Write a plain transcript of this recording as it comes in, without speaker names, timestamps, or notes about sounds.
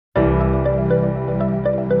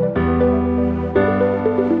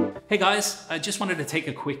Hey guys, I just wanted to take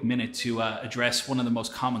a quick minute to address one of the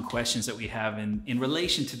most common questions that we have in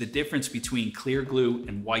relation to the difference between clear glue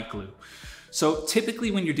and white glue. So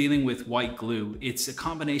typically when you're dealing with white glue, it's a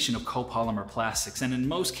combination of copolymer plastics, and in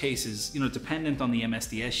most cases, dependent on the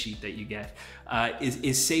MSDS sheet that you get,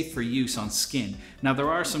 is safe for use on skin. Now there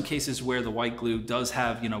are some cases where the white glue does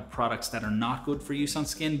have products that are not good for use on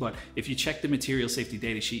skin, but if you check the material safety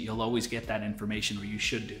data sheet, you'll always get that information, or you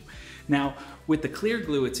should do. Now with the clear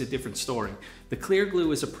glue, it's a different story. The clear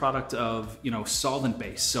glue is a product of solvent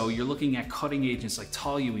base, so you're looking at cutting agents like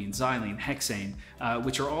toluene, xylene, hexane,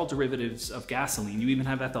 which are all derivatives of gasoline. You even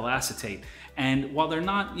have ethyl acetate. And while they're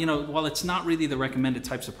not, while it's not really the recommended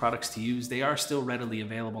types of products to use, they are still readily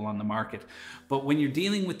available on the market. But when you're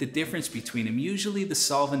dealing with the difference between them, usually the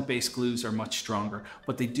solvent-based glues are much stronger,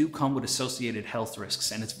 but they do come with associated health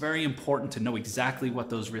risks. And it's very important to know exactly what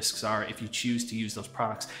those risks are if you choose to use those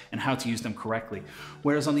products and how to use them correctly.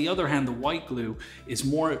 Whereas on the other hand, the white glue is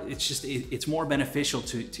more, it's more beneficial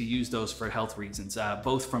to use those for health reasons,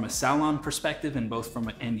 both from a salon perspective and both from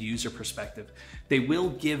an end user perspective. They will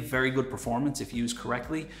give very good performance if used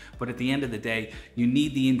correctly, but at the end of the day, you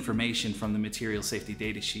need the information from the material safety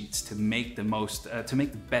data sheets to make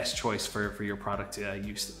the best choice for your product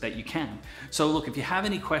use that you can. So look, if you have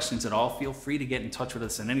any questions at all, feel free to get in touch with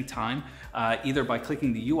us at any time, either by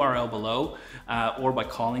clicking the URL below or by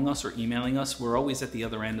calling us or emailing us. We're always at the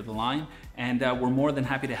other end of the line, and we're more than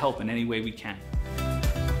happy to help in any way we can.